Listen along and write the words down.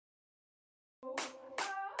There's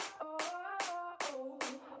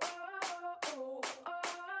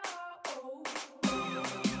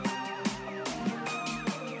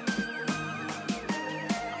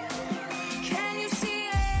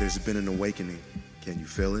been an awakening. Can you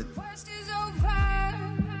feel it? Worst is over.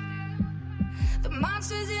 The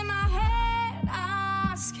monsters in my head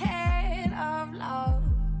are scared of love.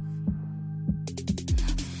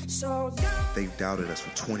 So don't. They've doubted us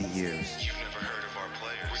for 20 years. You've never heard of our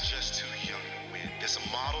players. We're just too young to win. This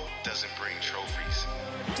model doesn't bring trophies.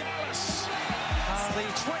 Dallas are the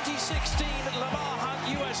 2016 Lamar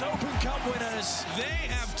Hunt U.S. Open Cup winners. They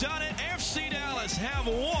have done it. FC Dallas have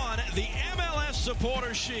won the MLS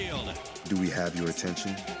Supporters Shield. Do we have your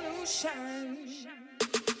attention? Shine.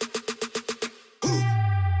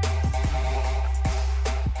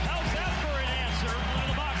 How's that for an answer? On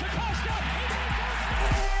the box, Acosta.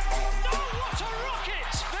 No, what a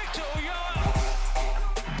rocket! Victor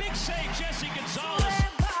Ulloa. Big save, Jesse Gonzalez.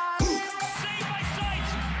 Save by Sight.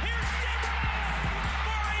 Here's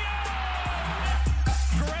Mario.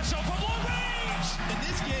 Carreso from long range. And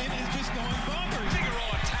this game is just going bonkers.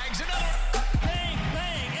 Figueroa tags another. Bang,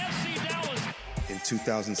 bang, FC Dallas. In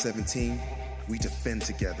 2017, we defend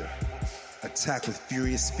together, attack with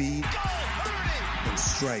furious speed, and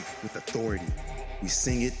strike with authority. We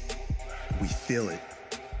sing it, we feel it,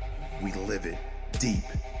 we live it deep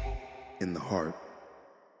in the heart.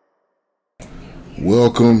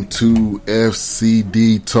 Welcome to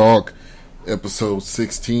FCD Talk, episode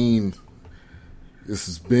 16. This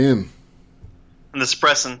is Ben. And this is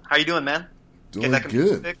Preston. How you doing, man? Doing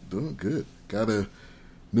good. Doing good. Got a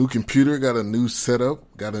new computer, got a new setup,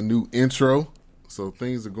 got a new intro. So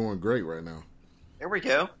things are going great right now. There we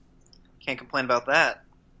go. Can't complain about that.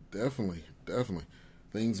 Definitely.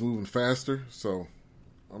 Things moving faster, so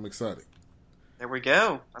I'm excited. There we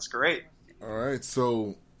go. That's great. All right,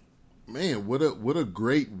 so man, what a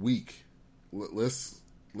great week. Let's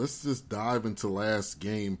just dive into last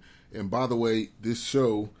game. And by the way, this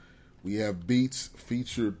show we have beats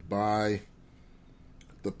featured by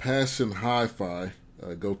The Passion Hi-Fi.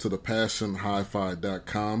 Go to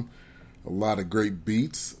thepassionhifi.com. A lot of great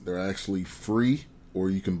beats. They're actually free, or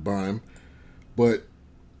you can buy them. But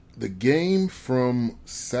the game from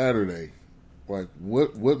Saturday, like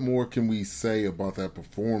what more can we say about that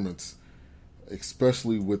performance,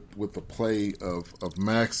 especially with the play of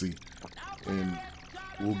Maxey? And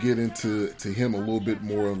we'll get into him a little bit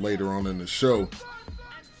more later on in the show.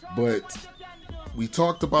 But we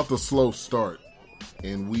talked about the slow start,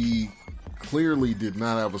 and we clearly did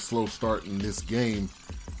not have a slow start in this game,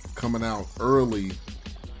 coming out early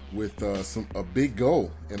with a big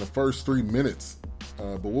goal in the first 3 minutes.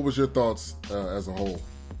 But what was your thoughts as a whole?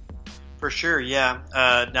 For sure, yeah.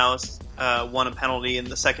 Dallas won a penalty in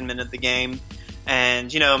the second minute of the game.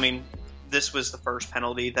 And, this was the first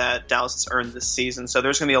penalty that Dallas has earned this season. So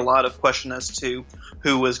there's going to be a lot of question as to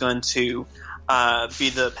who was going to be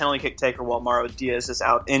the penalty kick taker while Mauro Diaz is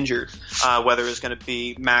out injured. Whether it was going to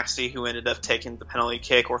be Maxey, who ended up taking the penalty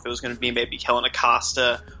kick, or if it was going to be maybe Kellen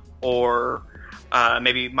Acosta, or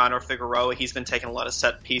maybe Maynor Figueroa. He's been taking a lot of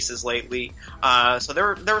set pieces lately. So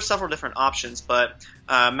there were several different options, but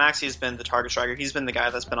Maxey has been the target striker. He's been the guy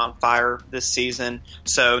that's been on fire this season.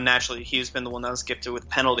 So naturally, he's been the one that was gifted with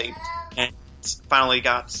penalty, and finally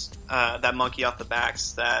got that monkey off the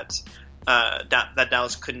backs that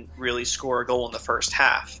Dallas couldn't really score a goal in the first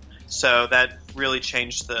half. So that really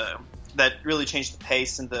changed the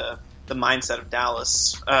pace and the mindset of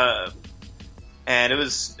Dallas. And it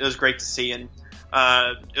was great to see. And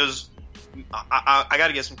I got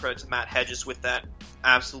to give some credit to Matt Hedges with that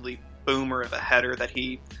absolutely boomer of a header that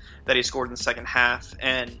he scored in the second half.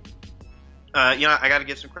 And I got to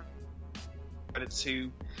give some credit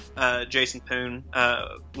to Jason Poon,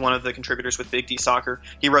 one of the contributors with Big D Soccer.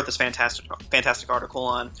 He wrote this fantastic article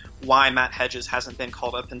on why Matt Hedges hasn't been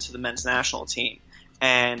called up into the men's national team,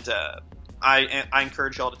 and I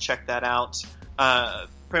encourage y'all to check that out.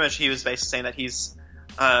 Pretty much, he was basically saying that he's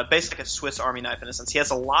basically like a Swiss Army knife in a sense. He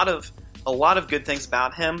has a lot of good things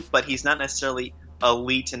about him, but he's not necessarily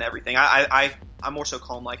elite in everything. I more so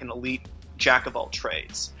call him like an elite jack of all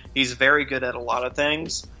trades. He's very good at a lot of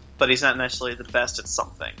things, but he's not necessarily the best at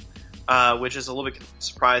something, which is a little bit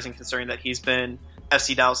surprising considering that he's been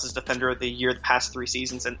FC Dallas's Defender of the Year the past 3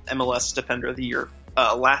 seasons and MLS Defender of the Year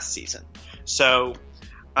last season. So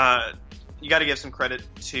you got to give some credit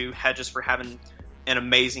to Hedges for having an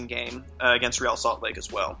amazing game against Real Salt Lake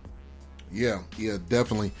as well. Yeah,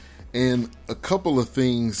 definitely. And a couple of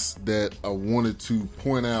things that I wanted to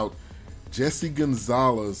point out. Jesse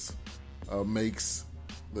Gonzalez makes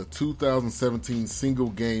the 2017 single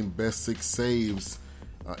game best 6 saves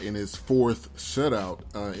in his fourth shutout.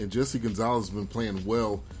 And Jesse Gonzalez has been playing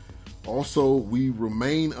well. Also, we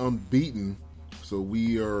remain unbeaten, so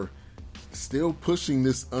we are still pushing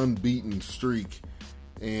this unbeaten streak.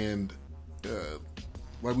 And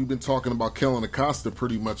like we've been talking about Kellen Acosta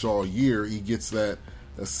pretty much all year, he gets that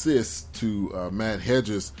assist to Matt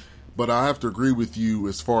Hedges. But I have to agree with you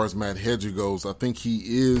as far as Matt Hedges goes. I think he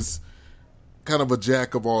is kind of a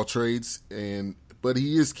jack of all trades, but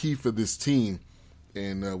he is key for this team.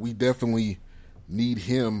 And we definitely need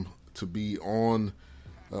him to be on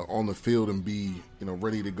the field and be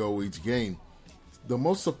ready to go each game. The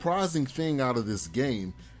most surprising thing out of this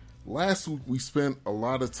game, last week we spent a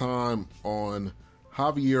lot of time on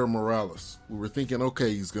Javier Morales. We were thinking,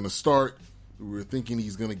 okay, he's going to start. We were thinking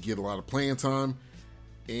he's going to get a lot of playing time,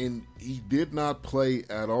 and he did not play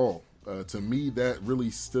at all. To me, that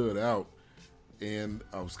really stood out, and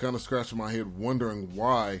I was kind of scratching my head wondering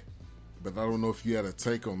why, but I don't know if you had a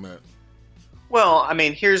take on that. Well, I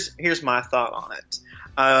mean, here's my thought on it.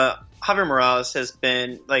 Javier Morales has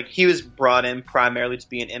been, he was brought in primarily to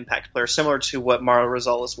be an impact player, similar to what Mario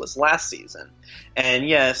Rosales was last season. And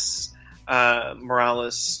yes,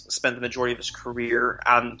 Morales spent the majority of his career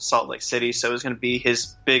out in Salt Lake City, so it was going to be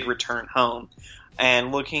his big return home.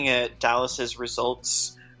 And looking at Dallas's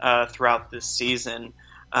results throughout this season,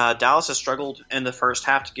 Dallas has struggled in the first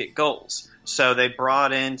half to get goals. So they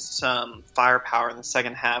brought in some firepower in the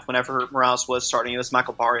second half. Whenever Morales was starting, it was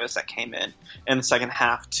Michael Barrios that came in the second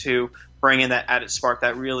half to bring in that added spark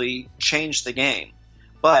that really changed the game.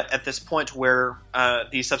 But at this point where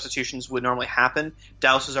these substitutions would normally happen,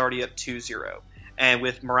 Dallas was already up 2-0. And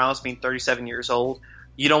with Morales being 37 years old,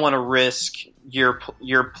 you don't want to risk your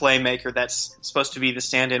playmaker that's supposed to be the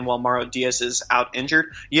stand-in while Mauro Diaz is out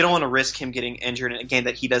injured. You don't want to risk him getting injured in a game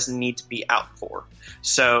that he doesn't need to be out for.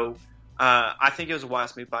 So I think it was a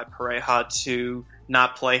wise move by Pareja to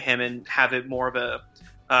not play him and have it more of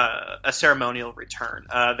a ceremonial return.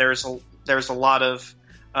 There's a lot of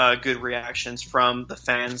good reactions from the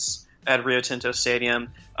fans at Rio Tinto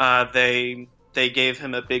Stadium. They gave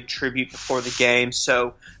him a big tribute before the game,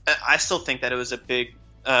 so I still think that it was a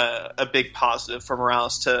big positive for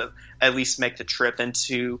Morales to at least make the trip and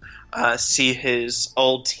to see his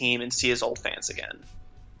old team and see his old fans again.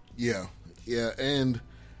 Yeah, and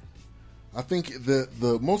I think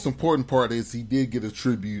the most important part is he did get a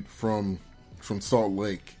tribute from Salt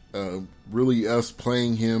Lake. Really, us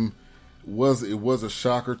playing him was a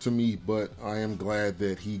shocker to me, but I am glad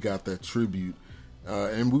that he got that tribute.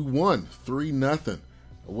 And we won 3-0.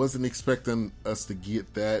 I wasn't expecting us to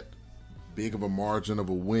get that big of a margin of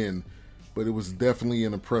a win, but it was definitely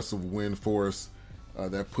an impressive win for us.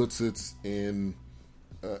 That puts it in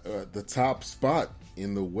the top spot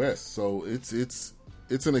in the West. So it's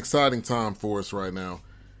an exciting time for us right now,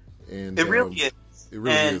 and it really is. It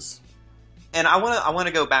really is. And I want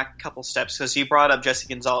to go back a couple steps because you brought up Jesse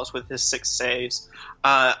Gonzalez with his 6 saves.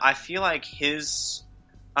 I feel like his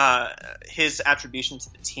attribution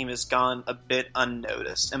to the team has gone a bit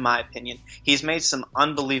unnoticed, in my opinion. He's made some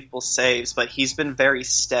unbelievable saves, but he's been very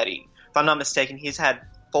steady. If I'm not mistaken, he's had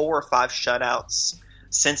 4 or 5 shutouts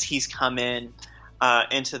since he's come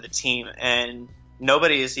into the team, and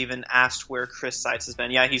nobody has even asked where Chris Seitz has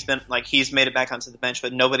been. Yeah, he's made it back onto the bench,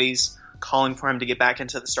 but nobody's calling for him to get back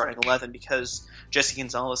into the starting 11 because Jesse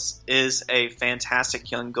Gonzalez is a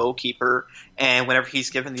fantastic young goalkeeper, and whenever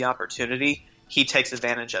he's given the opportunity, he takes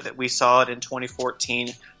advantage of it. We saw it in 2014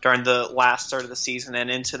 during the last third of the season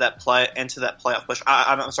and into that playoff push.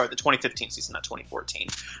 I'm sorry, the 2015 season, not 2014.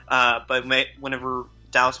 But whenever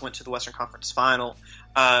Dallas went to the Western Conference Final,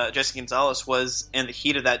 Jesse Gonzalez was in the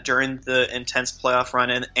heat of that during the intense playoff run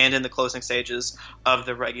and in the closing stages of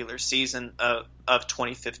the regular season of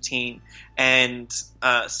 2015. And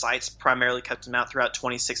Seitz primarily kept him out throughout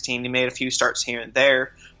 2016. He made a few starts here and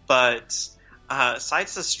there, but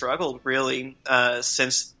Seitz has struggled really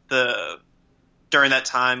since during that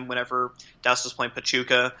time whenever Dallas was playing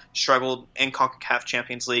Pachuca, struggled in CONCACAF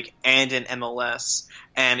Champions League and in MLS,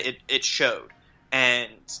 and it showed.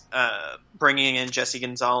 And bringing in Jesse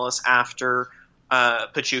Gonzalez after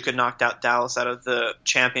Pachuca knocked out Dallas out of the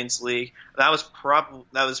Champions League, that was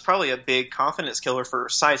probably a big confidence killer for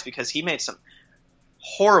Seitz because he made some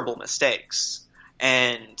horrible mistakes.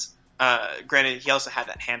 And granted, he also had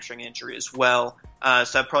that hamstring injury as well,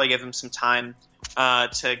 so that probably gave him some time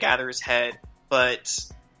to gather his head. But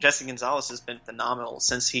Jesse Gonzalez has been phenomenal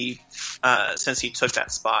since he took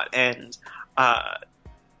that spot, and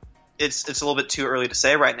it's a little bit too early to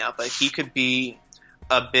say right now, but he could be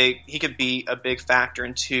a big factor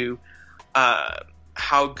into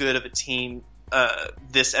how good of a team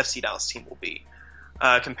this FC Dallas team will be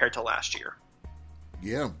compared to last year.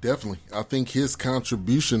 Yeah, definitely. I think his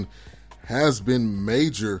contribution has been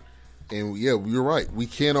major, and yeah, you're right. We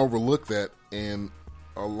can't overlook that. And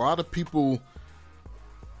a lot of people,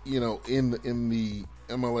 in the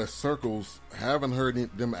MLS circles, haven't heard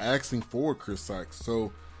them asking for Chris Sykes.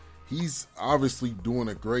 So he's obviously doing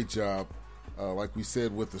a great job, like we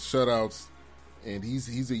said, with the shutouts. And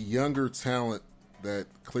he's a younger talent that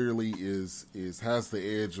clearly has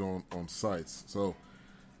the edge on sites. So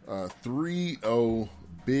 3-0,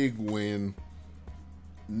 big win.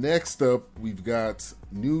 Next up, we've got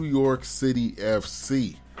New York City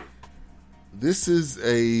FC. This is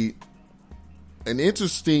an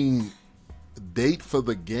interesting date for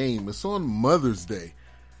the game. It's on Mother's Day.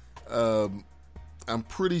 I'm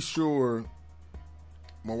pretty sure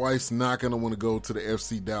my wife's not going to want to go to the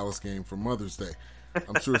FC Dallas game for Mother's Day.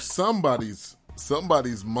 I'm sure somebody's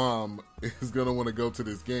mom is going to want to go to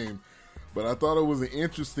this game. But I thought it was an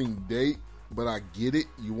interesting date, but I get it.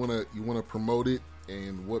 You want to promote it,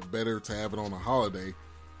 and what better to have it on a holiday.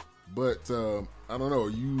 But I don't know. Are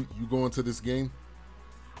you going to this game?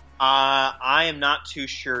 I am not too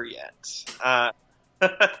sure yet. I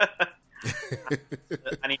need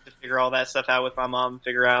to figure all that stuff out with my mom and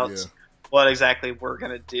figure out what exactly we're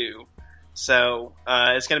going to do. So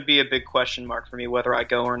it's going to be a big question mark for me whether I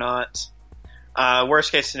go or not.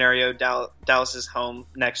 Worst case scenario, Dallas is home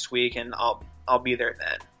next week, and I'll be there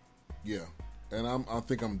then. Yeah, and I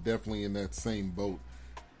think I'm definitely in that same boat.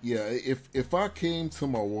 Yeah, if I came to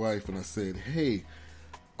my wife and I said, "Hey,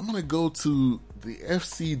 I'm gonna go to the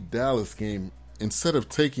FC Dallas game instead of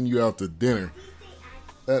taking you out to dinner,"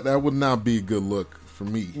 that would not be a good look for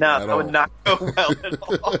me. No, that would not go well at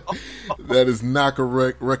all. That is not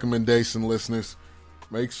correct recommendation, listeners.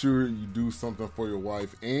 Make sure you do something for your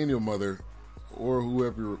wife and your mother, or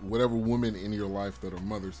whatever women in your life that are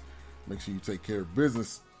mothers. Make sure you take care of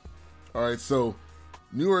business. All right, so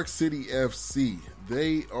New York City FC,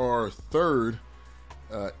 they are third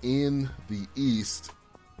in the East.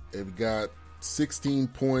 They've got 16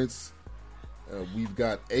 points. We've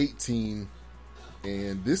got 18,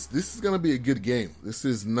 and this is going to be a good game. This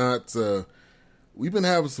is not. We've been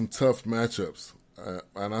having some tough matchups,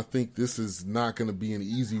 and I think this is not going to be an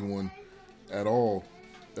easy one at all.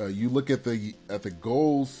 You look at the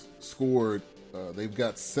goals scored. They've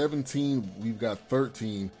got 17. We've got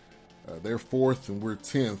 13. They're fourth, and we're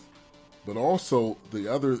 10th. But also,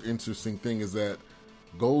 the other interesting thing is that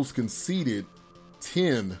goals conceded,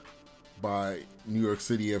 10 by New York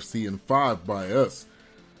City FC and 5 by us.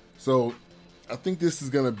 So I think this is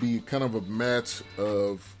going to be kind of a match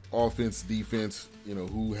of offense, defense.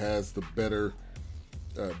 Who has the better,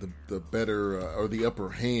 or the upper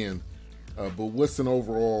hand. But what's an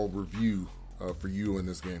overall review for you in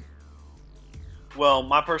this game? Well,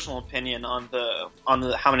 my personal opinion on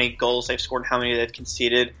the how many goals they've scored and how many they've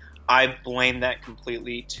conceded, I blame that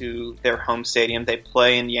completely to their home stadium. They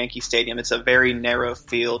play in Yankee Stadium. It's a very narrow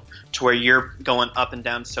field to where you're going up and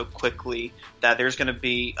down so quickly that there's going to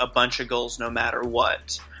be a bunch of goals no matter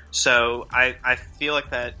what. So I feel like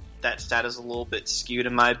that stat is a little bit skewed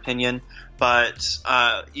in my opinion, but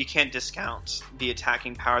you can't discount the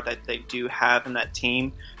attacking power that they do have in that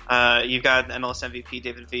team. You've got the MLS MVP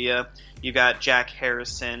David Villa. You've got Jack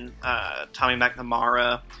Harrison, Tommy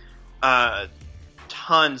McNamara,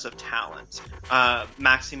 tons of talent.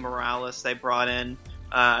 Maxi Morales they brought in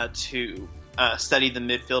to study the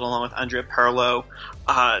midfield along with Andrea Pirlo.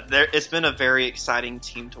 It's been a very exciting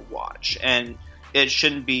team to watch, and it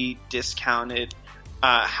shouldn't be discounted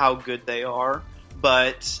how good they are,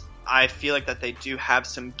 but I feel like that they do have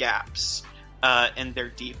some gaps in their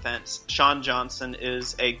defense. Sean Johnson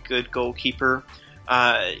is a good goalkeeper.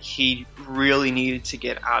 He really needed to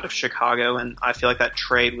get out of Chicago, and I feel like that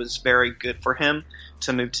trade was very good for him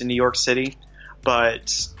to move to New York City.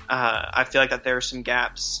 But I feel like that there are some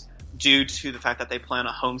gaps due to the fact that they play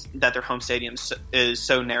on that their home stadium is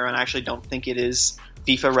so narrow, and I actually don't think it is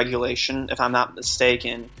FIFA regulation, if I'm not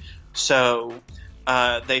mistaken. So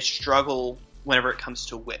they struggle whenever it comes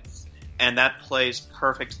to width, and that plays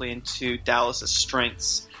perfectly into Dallas's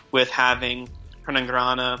strengths with having Hernan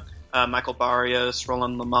Grana, Michael Barrios,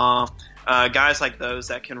 Roland Lamar, guys like those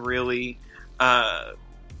that can really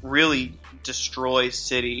destroy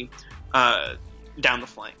City down the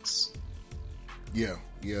flanks. Yeah,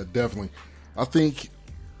 definitely. I think,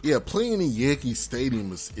 playing in Yankee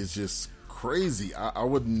Stadium is just crazy. I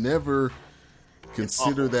would never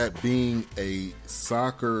consider that being a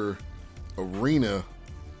soccer arena.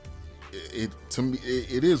 To me,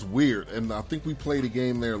 it is weird, and I think we played a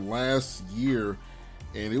game there last year,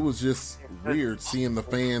 and it was just weird seeing the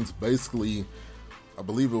fans basically. I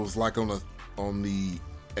believe it was like on the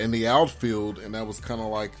in the outfield, and that was kind of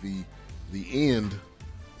like the end.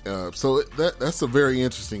 So that's a very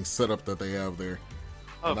interesting setup that they have there.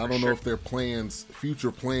 And I don't know if their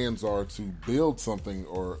future plans are to build something,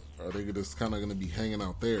 or are they just kind of going to be hanging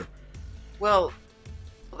out there? Well,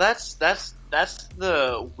 that's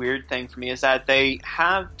the weird thing for me, is that they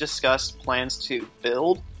have discussed plans to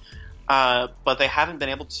build, but they haven't been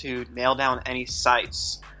able to nail down any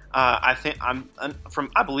sites. I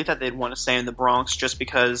believe that they'd want to stay in the Bronx just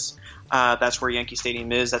because that's where Yankee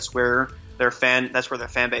Stadium is. That's where their fan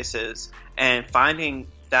base is, and finding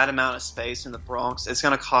that amount of space in the Bronx, it's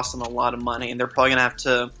going to cost them a lot of money, and they're probably going to have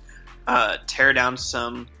to tear down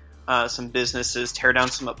some businesses, tear down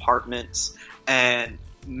some apartments, and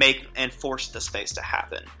force the space to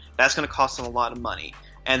happen. That's going to cost them a lot of money,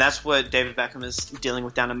 and that's what David Beckham is dealing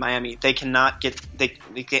with down in Miami. They can't get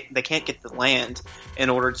the land in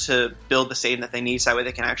order to build the stadium that they need, so that way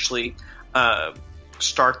they can actually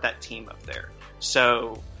start that team up there.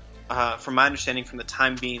 So. From my understanding, from the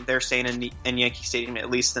time being, they're staying in Yankee Stadium at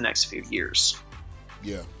least the next few years.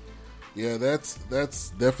 Yeah, that's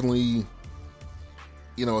definitely,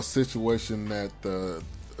 a situation that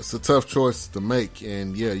it's a tough choice to make,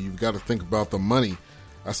 and you've got to think about the money.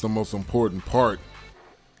 That's the most important part.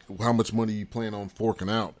 How much money you plan on forking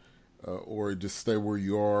out, or just stay where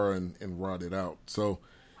you are and ride it out. So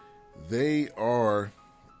they are.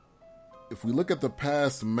 If we look at the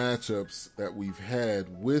past matchups that we've had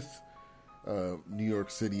with New York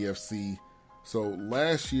City FC, so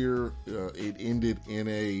last year it ended in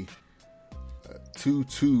a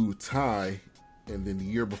 2-2 tie, and then the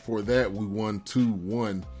year before that we won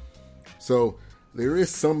 2-1. So there is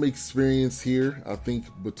some experience here, I think,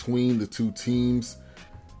 between the two teams.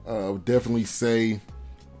 I would definitely say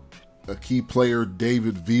a key player,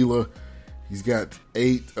 David Villa. He's got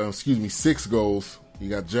 6 goals. You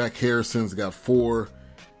got Jack Harrison's got 4,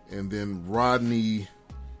 and then Rodney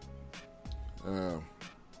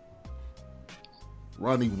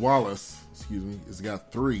Wallace, has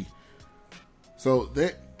got 3. So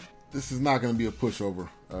this is not going to be a pushover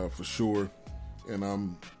for sure, and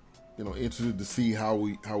I'm interested to see how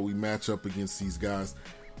we match up against these guys.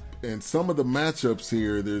 And some of the matchups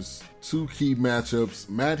here, there's 2 key matchups: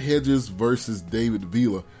 Matt Hedges versus David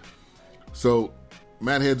Villa. So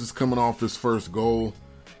Matt Hedges coming off his first goal.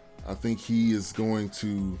 I think he is going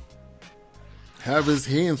to have his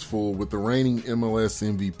hands full with the reigning MLS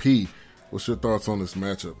MVP. What's your thoughts on this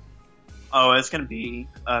matchup? Oh, it's going to be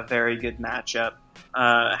a very good matchup.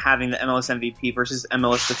 Having the MLS MVP versus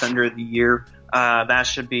MLS Defender of the Year, that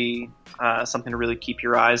should be something to really keep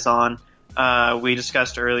your eyes on. We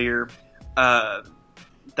discussed earlier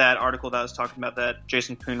that article that I was talking about that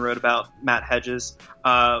Jason Poon wrote about Matt Hedges.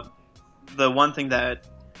 The one thing that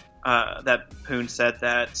Poon said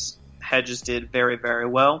that Hedges did very, very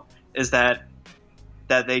well is that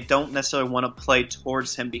they don't necessarily want to play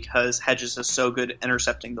towards him because Hedges is so good at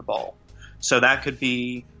intercepting the ball. So that could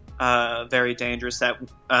be very dangerous. That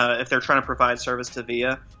if they're trying to provide service to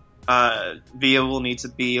Villa, Villa will need to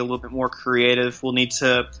be a little bit more creative. Will need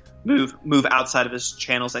to move outside of his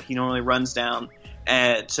channels that he normally runs down,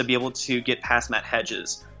 and to be able to get past Matt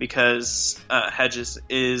Hedges, because Hedges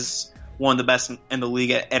is one of the best in the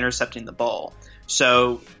league at intercepting the ball.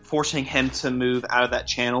 So forcing him to move out of that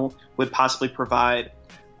channel would possibly provide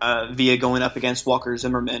Villa going up against Walker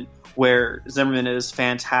Zimmerman, where Zimmerman is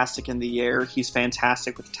fantastic in the air. He's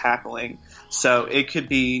fantastic with tackling. So it could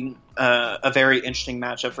be a very interesting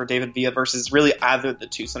matchup for David Villa versus really either of the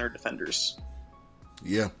 2 center defenders.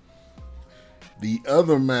 Yeah. The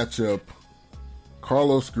other matchup,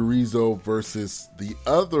 Carlos Carrizo versus the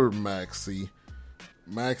other Maxi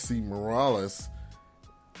Morales.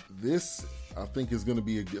 This, I think, is going to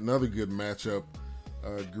be another good matchup.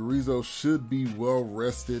 Carrizo should be well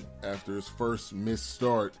rested after his first missed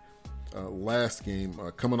start last game,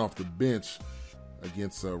 coming off the bench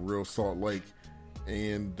against Real Salt Lake.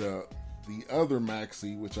 And the other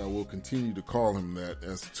Maxi, which I will continue to call him that,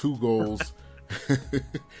 has 2 goals.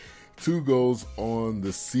 2 goals on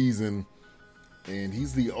the season. And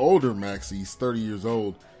he's the older Maxi. He's 30 years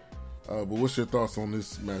old. But what's your thoughts on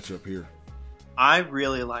this matchup here? I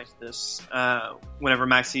really liked this. Whenever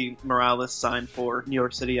Maxi Morales signed for New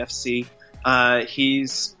York City FC, he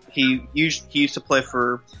used to play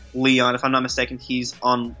for Leon. If I'm not mistaken, he's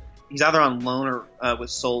either on loan or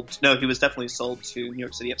was sold. No, he was definitely sold to New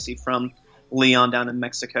York City FC from Leon down in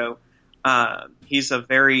Mexico. He's a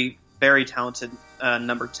very, very talented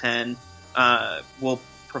number 10. Will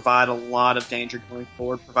provide a lot of danger going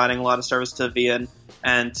forward, providing a lot of service to Villa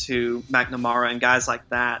and to McNamara and guys like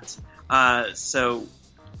that. So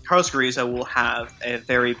Carlos Carrizo will have a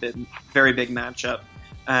very big matchup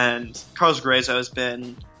And Carlos Gruezo has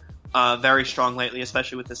been very strong lately,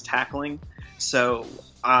 especially with his tackling. So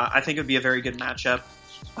I think it would be a very good matchup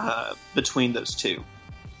between those two.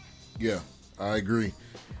 Yeah, I agree.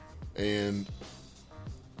 And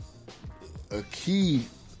the key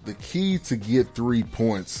to get 3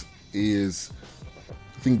 points is,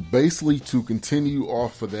 I think, basically to continue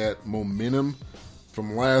off of that momentum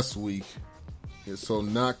from last week. And so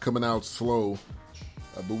not coming out slow.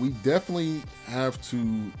 But we definitely have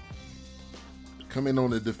to come in on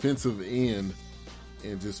the defensive end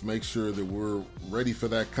and just make sure that we're ready for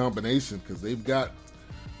that combination, because they've got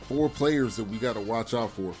 4 players that we got to watch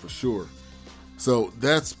out for sure. So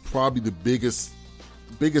that's probably the biggest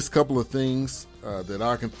couple of things that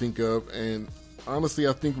I can think of. And honestly,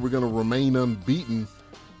 I think we're going to remain unbeaten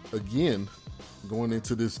again going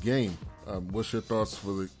into this game. What's your thoughts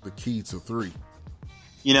for the key to 3?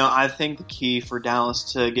 I think the key for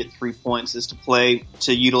Dallas to get 3 points is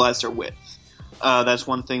to utilize their width. That's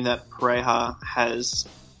one thing that Pareja has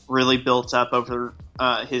really built up over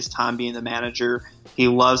his time being the manager. He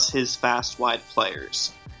loves his fast, wide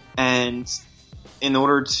players. And in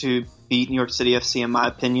order to beat New York City FC, in my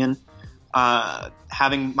opinion,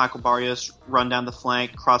 having Michael Barrios run down the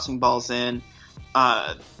flank, crossing balls in,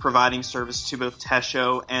 providing service to both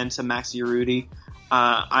Tesho and to Maxi Urruti,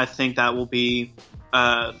 I think that will be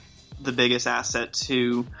the biggest asset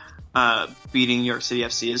to beating New York City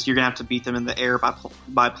FC. Is you're going to have to beat them in the air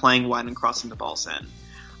by playing wide and crossing the balls in.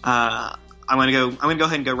 I'm going to go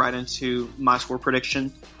ahead and go right into my score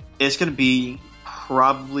prediction. It's going to be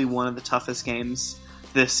probably one of the toughest games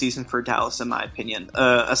this season for Dallas, in my opinion,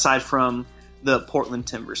 aside from the Portland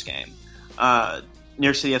Timbers game. New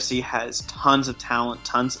York City FC has tons of talent,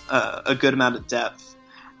 a good amount of depth,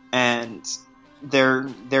 and their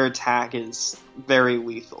attack is very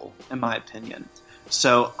lethal, in my opinion.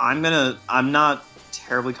 So I'm not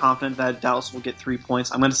terribly confident that Dallas will get 3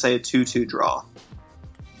 points. I'm going to say a 2-2 draw.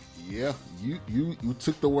 Yeah, you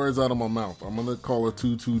took the words out of my mouth. I'm going to call a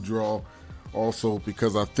 2-2 draw also,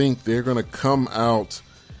 because I think they're going to come out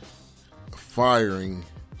firing,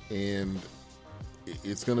 and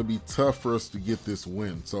it's going to be tough for us to get this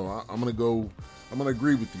win. So I'm going to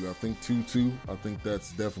agree with you. I think 2-2. I think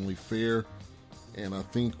that's definitely fair. And I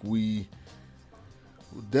think we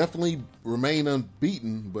will definitely remain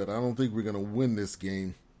unbeaten, but I don't think we're going to win this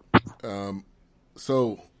game.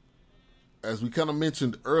 So, as we kind of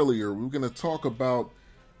mentioned earlier, we're going to talk about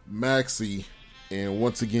Maxi. And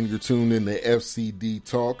once again, you're tuned in to FCD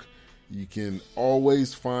Talk. You can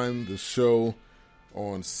always find the show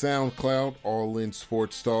on SoundCloud, All In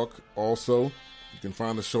Sports Talk. Also, you can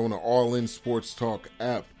find the show on the All In Sports Talk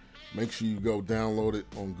app. Make sure you go download it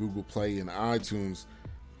on Google Play and iTunes.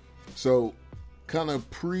 So, kind of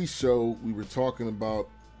pre-show, we were talking about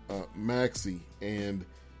Maxi, and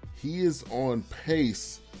he is on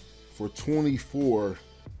pace for 24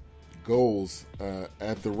 goals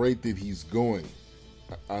at the rate that he's going.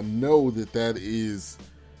 I know that's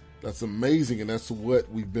amazing, and that's what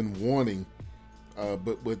we've been wanting.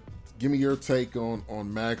 But give me your take on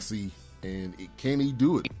Maxi, and can he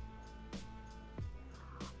do it?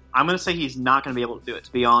 I'm going to say he's not going to be able to do it,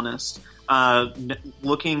 to be honest.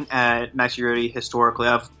 Looking at Maxi Urruti historically,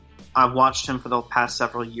 I've watched him for the past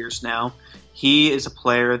several years now. He is a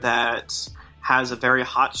player that has a very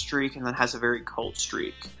hot streak and then has a very cold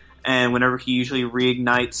streak. And whenever he usually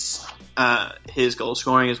reignites his goal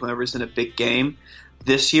scoring is whenever he's in a big game.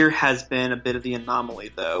 This year has been a bit of the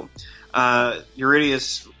anomaly, though. Urruti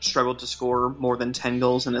has struggled to score more than 10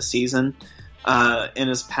 goals in a season in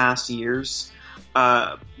his past years.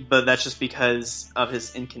 But that's just because of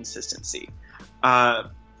his inconsistency.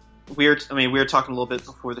 We were talking a little bit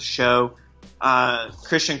before the show.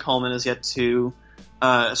 Christian Coleman is yet to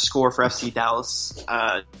score for FC Dallas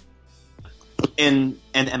in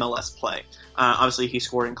MLS play. Obviously, he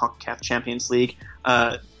scored in CONCACAF Champions League.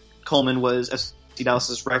 Coleman was FC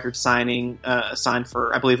Dallas's record signing, signed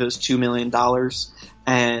for, I believe it was $2 million,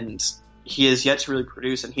 and he has yet to really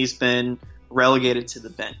produce, and he's been relegated to the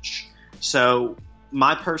bench. So,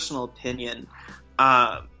 my personal opinion,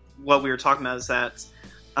 what we were talking about is that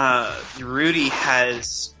Urruti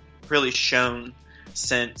has really shown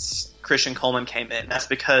since Christian Coleman came in. That's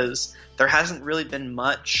because there hasn't really been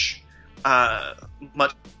much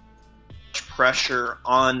pressure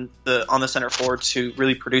on the center forward to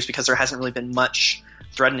really produce, because there hasn't really been much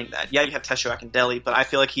threatening that. Yeah, you have Tesho Akindele, but I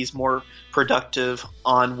feel like he's more productive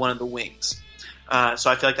on one of the wings.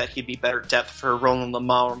 So I feel like that he'd be better depth for Roland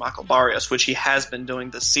Lamah or Michael Barrios, which he has been doing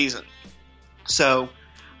this season. So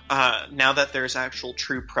now that there's actual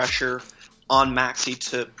true pressure on Maxey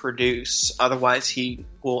to produce. Otherwise, he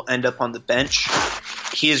will end up on the bench.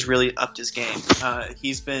 He has really upped his game.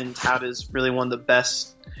 He's been touted as really one of the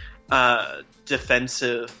best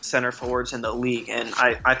defensive center forwards in the league, and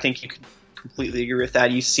I think you can completely agree with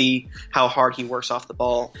that. You see how hard he works off the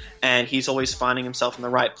ball, and he's always finding himself in the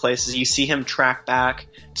right places. You see him track back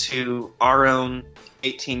to our own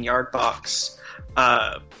 18-yard box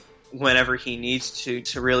whenever he needs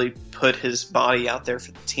to really put his body out there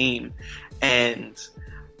for the team. And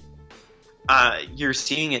you're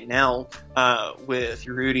seeing it now with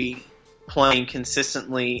Rudy playing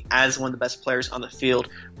consistently as one of the best players on the field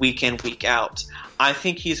week in, week out. I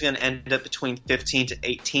think he's going to end up between 15 to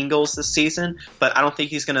 18 goals this season, but I don't think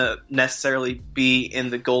he's going to necessarily be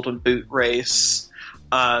in the Golden Boot race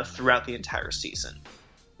throughout the entire season.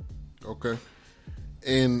 Okay.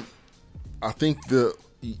 And I think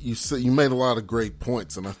you made a lot of great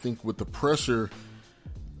points, and I think with the pressure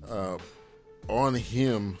on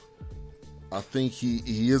him, I think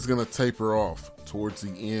he is going to taper off towards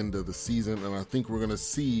the end of the season, and I think we're going to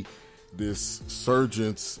see this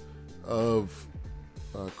surgence of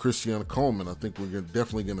Christian Coleman. I think we're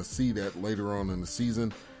definitely going to see that later on in the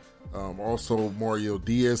season. Also, Mario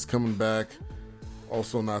Diaz coming back.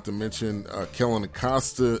 Also, not to mention Kellen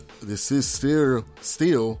Acosta. This is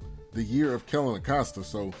still the year of Kellen Acosta,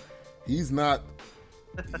 so he's not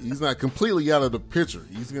completely out of the picture.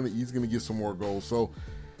 He's gonna get some more goals. So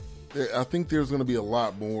I think there's going to be a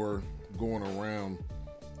lot more going around,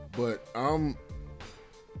 but I'm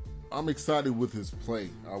excited with his play.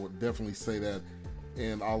 I would definitely say that,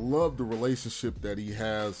 and I love the relationship that he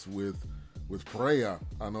has with Pereira.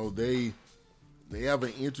 I know they have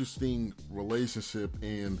an interesting relationship,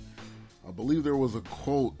 and I believe there was a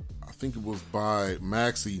quote, I think it was by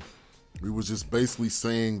Maxey. He was just basically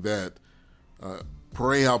saying that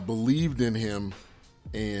Pereira believed in him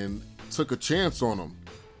and took a chance on him.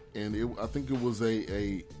 And I think it was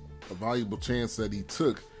a valuable chance that he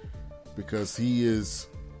took, because he is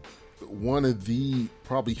one of the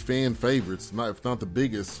probably fan favorites, if not the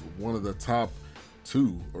biggest, one of the top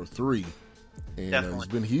 2 or 3. And he's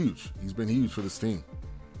been huge. He's been huge for this team.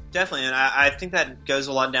 Definitely, and I think that goes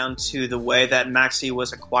a lot down to the way that Maxey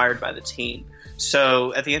was acquired by the team.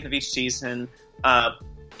 So at the end of each season,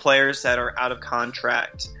 players that are out of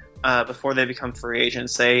contract before they become free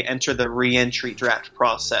agents, they enter the re-entry draft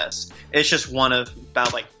process. It's just one of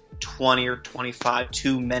about 20 or 25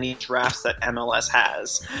 too many drafts that MLS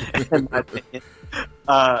has, in my opinion.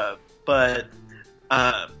 But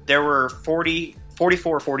there were 44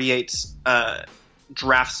 or 48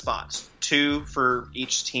 draft spots, 2 for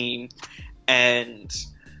each team, and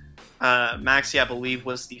Maxey, I believe,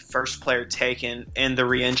 was the first player taken in the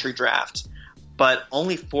re-entry draft, but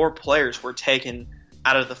only 4 players were taken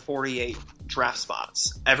out of the 48 draft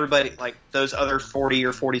spots. Everybody, those other 40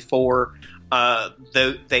 or 44,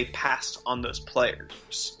 they passed on those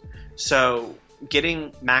players. So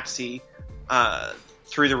getting Maxey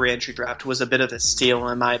through the re-entry draft was a bit of a steal,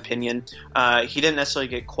 in my opinion. He didn't necessarily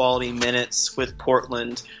get quality minutes with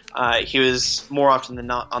Portland. He was more often than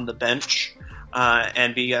not on the bench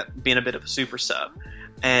and being a bit of a super sub.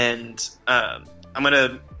 And I'm going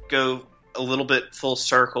to go a little bit full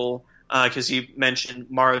circle because you mentioned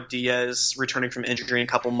Mauro Diaz returning from injury in a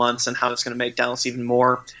couple months and how it's going to make Dallas even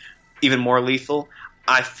more lethal.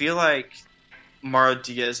 I feel like Mauro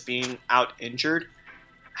Diaz being out injured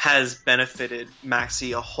has benefited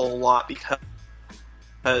Maxey a whole lot because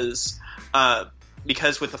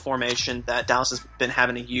with the formation that Dallas has been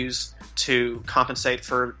having to use to compensate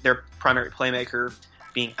for their primary playmaker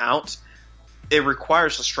being out, it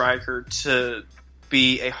requires a striker to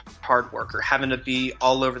be a hard worker, having to be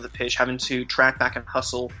all over the pitch, having to track back and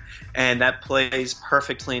hustle, and that plays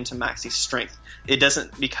perfectly into Maxey's strength. It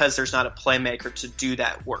doesn't, because there's not a playmaker to do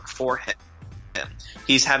that work for him.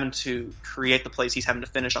 He's having to create the plays, he's having to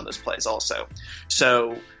finish on those plays also.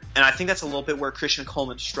 So, and I think that's a little bit where Christian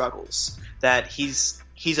Coleman struggles, that he's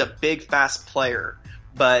a big, fast player,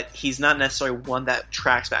 but he's not necessarily one that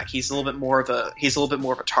tracks back. He's a little bit more of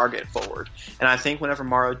a target forward. And I think whenever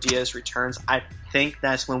Mauro Diaz returns, I think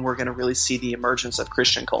that's when we're going to really see the emergence of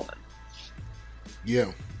Christian Coleman.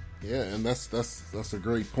 Yeah, and that's a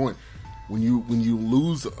great point. When you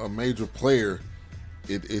lose a major player,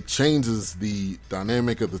 it changes the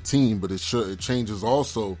dynamic of the team, but it changes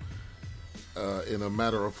also in a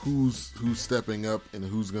matter of who's stepping up and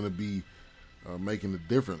who's going to be making the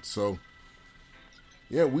difference. So,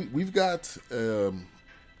 yeah, we've got a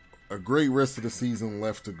great rest of the season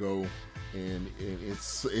left to go, and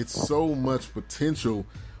it's so much potential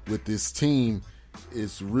with this team.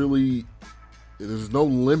 It's really, there's no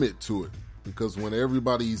limit to it, because when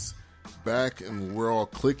everybody's back and we're all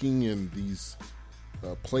clicking, and these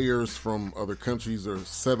players from other countries are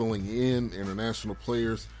settling in, international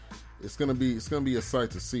players, it's gonna be a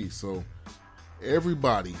sight to see. So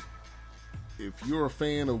everybody, if you're a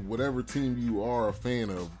fan of whatever team you are a fan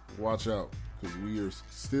of, watch out, because we are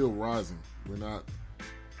still rising.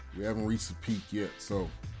 We haven't reached the peak yet. So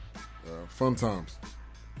fun times.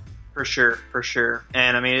 For sure.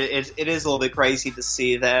 And I mean, it is a little bit crazy to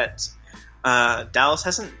see that Dallas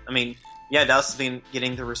hasn't. I mean, yeah, Dallas has been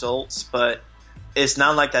getting the results, but it's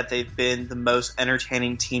not like that they've been the most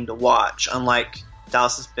entertaining team to watch. Unlike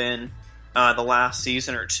Dallas has been the last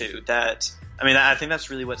season or two. I think that's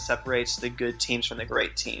really what separates the good teams from the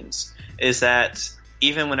great teams. Is that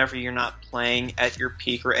even whenever you're not playing at your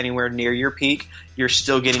peak or anywhere near your peak, you're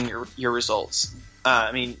still getting your results.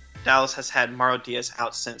 Dallas has had Mauro Diaz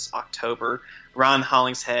out since October. Ron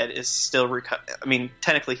Hollingshead is still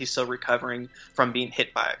technically he's still recovering from being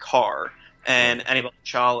hit by a car. And Anibal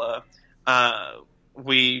Chala,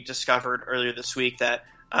 we discovered earlier this week that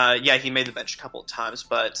he made the bench a couple of times,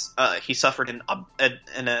 but he suffered an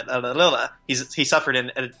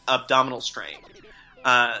abdominal strain.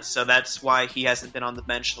 So that's why he hasn't been on the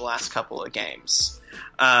bench the last couple of games.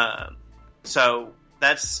 So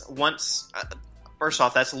that's first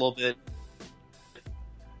off, that's a little bit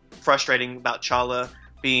frustrating about Chala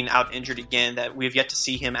being out injured again, that we've yet to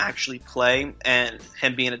see him actually play and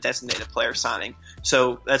him being a designated player signing.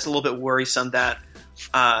 So that's a little bit worrisome that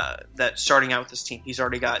starting out with this team, he's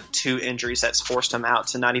already got 2 injuries that's forced him out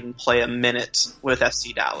to not even play a minute with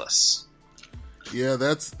FC Dallas. Yeah,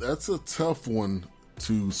 that's a tough one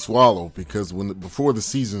to swallow, because before the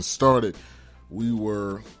season started, we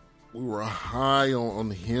were high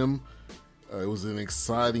on him. It was an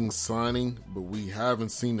exciting signing, but we haven't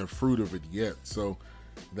seen the fruit of it yet. So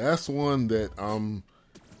that's one that I'm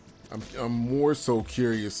more so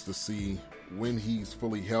curious to see when he's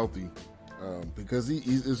fully healthy, because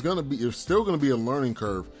there's still going to be a learning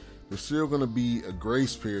curve. There's still going to be a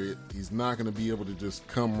grace period. He's not going to be able to just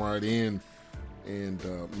come right in and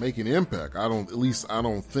make an impact. I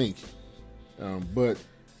don't think. But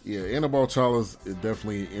yeah, Anibal Chala's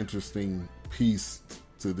definitely an interesting piece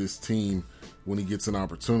to this team when he gets an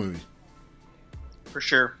opportunity. For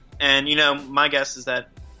sure. And, my guess is that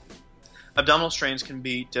abdominal strains can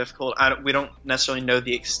be difficult. We don't necessarily know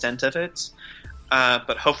the extent of it,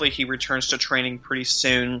 but hopefully he returns to training pretty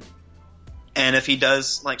soon. And if he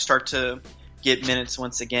does start to get minutes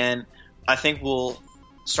once again, I think we'll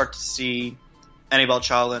start to see Anibal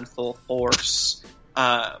Chala in full force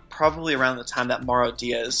probably around the time that Mauro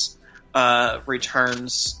Diaz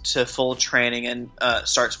returns to full training and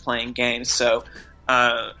starts playing games. So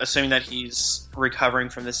assuming that he's recovering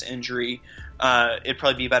from this injury, it'd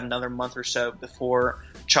probably be about another month or so before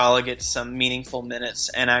Chala gets some meaningful minutes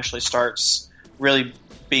and actually starts really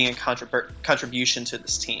being a contribution to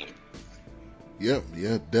this team. Yep,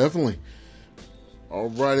 yeah, definitely. All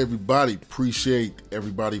right, everybody. Appreciate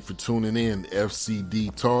everybody for tuning in.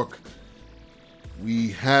 FCD Talk.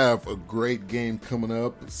 We have a great game coming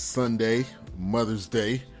up Sunday, Mother's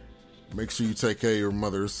Day. Make sure you take care of your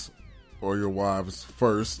mothers or your wives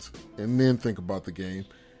first, and then think about the game.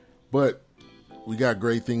 But we got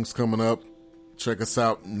great things coming up. Check us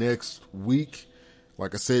out next week.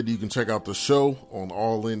 Like I said, you can check out the show on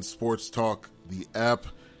All In Sports Talk, the app,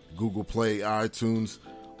 Google Play, iTunes.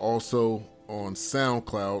 Also on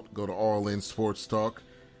SoundCloud, go to All In Sports Talk.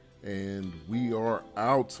 And we are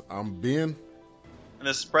out. I'm Ben. And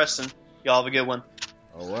this is Preston. Y'all have a good one.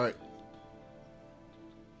 All right.